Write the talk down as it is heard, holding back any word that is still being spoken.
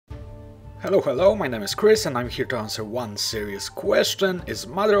Hello, my name is Kris and I'm here to answer one serious question. Is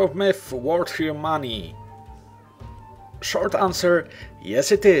Mother of Myth worth your money? Short answer,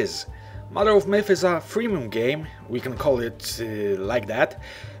 yes it is. Mother of Myth is a freemium game, we can call it like that,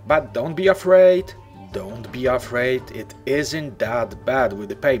 but don't be afraid, it isn't that bad with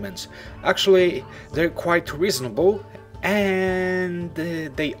the payments. Actually, they're quite reasonable and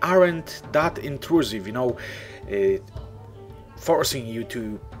they aren't that intrusive, forcing you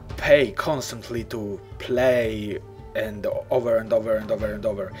to pay constantly to play and over and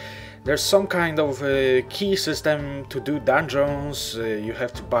over. There's some kind of key system to do dungeons, you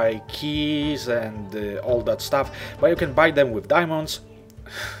have to buy keys and all that stuff, but you can buy them with diamonds.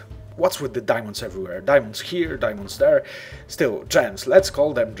 What's with the diamonds everywhere? Diamonds here, diamonds there. Still, gems, let's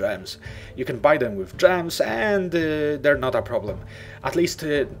call them gems. You can buy them with gems and they're not a problem. At least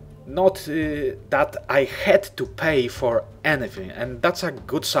not that I had to pay for anything, and that's a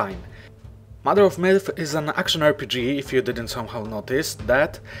good sign. Mother of Myth is an action RPG, if you didn't somehow notice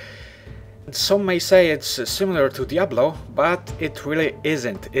that. Some may say it's similar to Diablo, but it really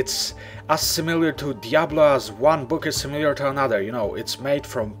isn't. It's as similar to Diablo as one book is similar to another, it's made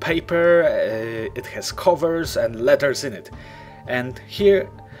from paper, it has covers and letters in it. And here,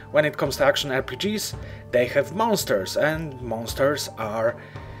 when it comes to action RPGs, they have monsters, and monsters are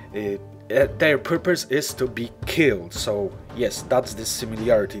their purpose is to be killed, so yes, that's the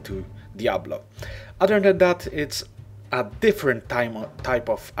similarity to Diablo. Other than that, it's a different type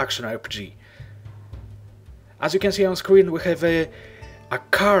of action RPG. As you can see on screen, we have a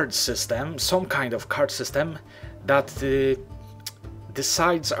card system, some kind of card system that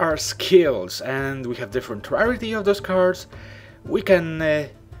decides our skills, and we have different rarity of those cards. We can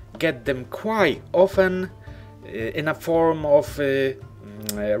get them quite often in a form of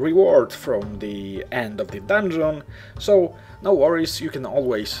reward from the end of the dungeon, so no worries, you can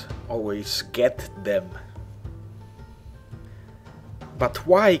always get them. But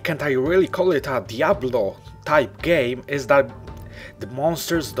why can't I really call it a Diablo type game is that the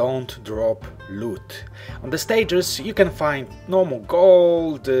monsters don't drop loot. On the stages you can find normal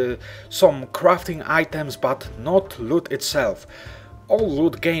gold, some crafting items, but not loot itself. All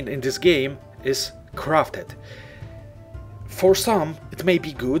loot gained in this game is crafted. For some it may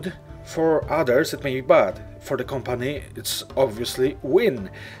be good, for others it may be bad. For the company it's obviously win,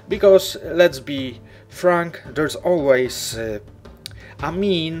 because let's be frank, there's always a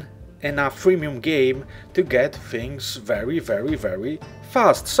mean in a freemium game to get things very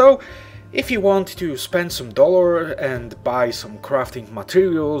fast. So if you want to spend some dollar and buy some crafting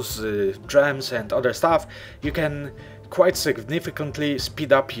materials, gems and other stuff, you can quite significantly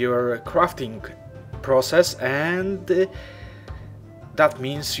speed up your crafting process, and that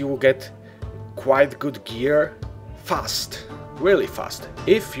means you will get quite good gear fast, really fast,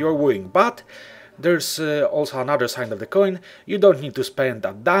 if you're willing. But there's also another side of the coin. You don't need to spend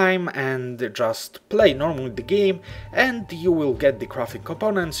a dime and just play normally the game, and you will get the crafting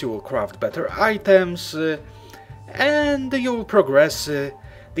components, you will craft better items, and you will progress the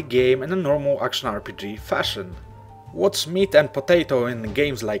game in a normal action RPG fashion. What's meat and potato in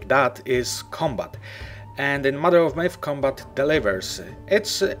games like that is combat. And in Mother of Myth, combat delivers.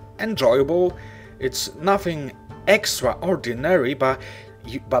 It's enjoyable, it's nothing extraordinary, but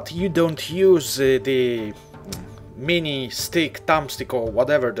you don't use the mini stick, thumbstick or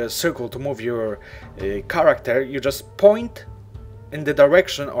whatever, the circle to move your character. You just point in the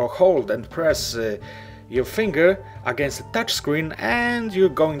direction or hold and press your finger against the touchscreen and you're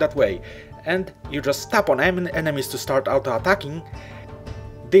going that way. And you just tap on enemies to start auto-attacking.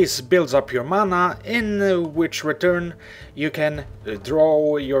 This builds up your mana, in which return you can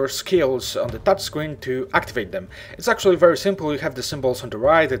draw your skills on the touchscreen to activate them. It's actually very simple. You have the symbols on the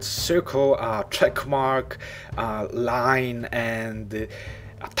right, it's circle, a check mark, a line and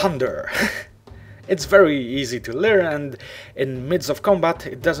a thunder. It's very easy to learn, and in midst of combat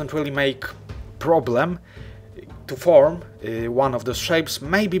it doesn't really make problem to form one of those shapes,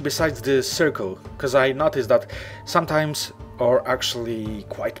 maybe besides the circle, because I noticed that sometimes, or actually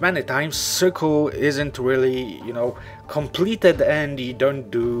quite many times, circle isn't really, completed and you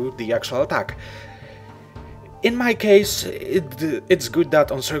don't do the actual attack. In my case, it's good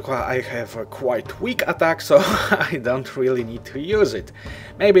that on circle I have a quite weak attack, so I don't really need to use it.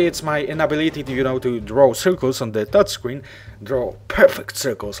 Maybe it's my inability to, to draw circles on the touchscreen, draw perfect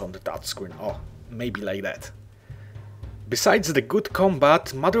circles on the touchscreen, oh, maybe like that. Besides the good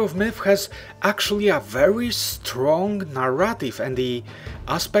combat, Mother of Myth has actually a very strong narrative, and the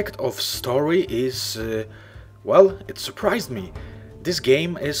aspect of story is, well, it surprised me. This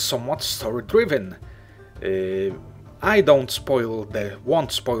game is somewhat story driven. I won't spoil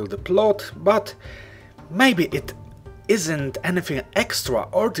the plot, but maybe it isn't anything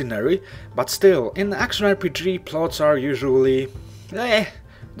extraordinary, but still, in action RPG plots are usually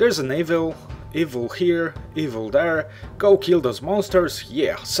there's an evil here, evil there, go kill those monsters,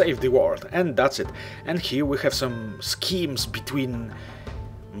 yeah, save the world, and that's it. And here we have some schemes between,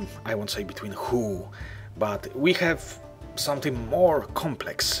 I won't say between who, but we have something more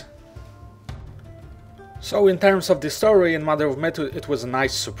complex. So in terms of the story in Mother of Myth, it was a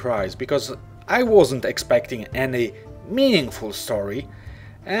nice surprise, because I wasn't expecting any meaningful story,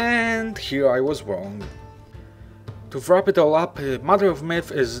 and here I was wrong. To wrap it all up, Mother of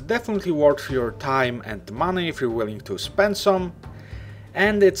Myth is definitely worth your time and money if you're willing to spend some,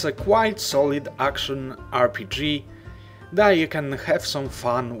 and it's a quite solid action RPG that you can have some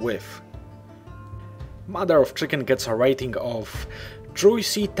fun with. Mother of Chicken gets a rating of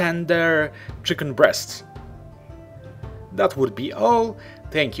juicy, tender chicken breasts. That would be all,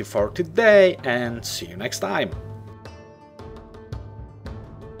 thank you for today and see you next time.